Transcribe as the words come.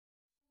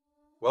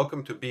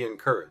Welcome to Be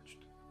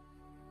Encouraged.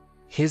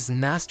 His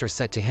master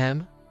said to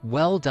him,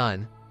 "Well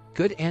done,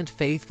 good and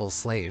faithful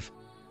slave.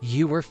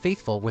 You were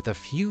faithful with a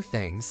few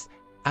things.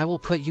 I will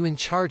put you in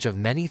charge of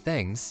many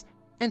things.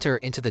 Enter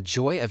into the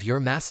joy of your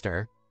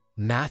master."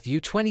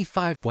 Matthew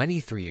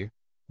 25:23.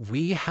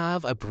 We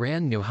have a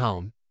brand new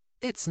home.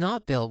 It's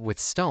not built with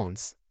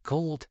stones,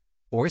 gold,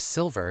 or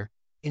silver.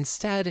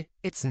 Instead,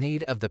 it's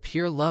made of the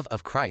pure love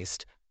of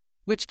Christ,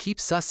 which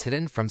keeps us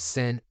hidden from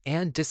sin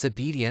and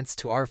disobedience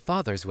to our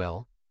Father's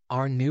will.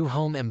 Our new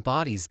home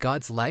embodies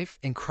God's life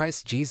in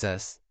Christ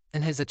Jesus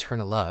and his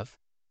eternal love.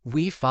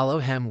 We follow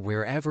him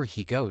wherever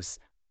he goes,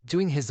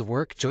 doing his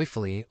work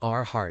joyfully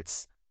our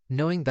hearts,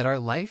 knowing that our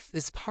life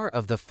is part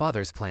of the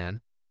Father's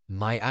plan.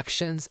 My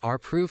actions are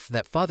proof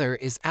that Father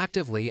is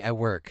actively at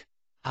work.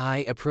 I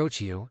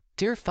approach you,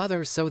 dear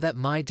Father, so that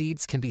my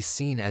deeds can be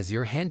seen as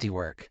your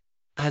handiwork.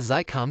 As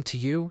I come to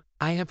you,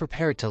 I am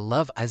prepared to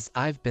love as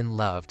I've been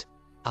loved.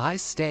 I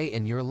stay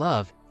in your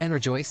love and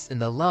rejoice in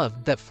the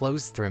love that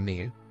flows through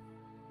me.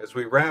 As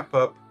we wrap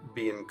up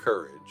Be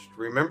Encouraged,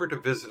 remember to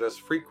visit us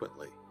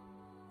frequently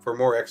for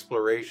more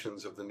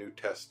explorations of the New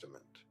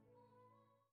Testament.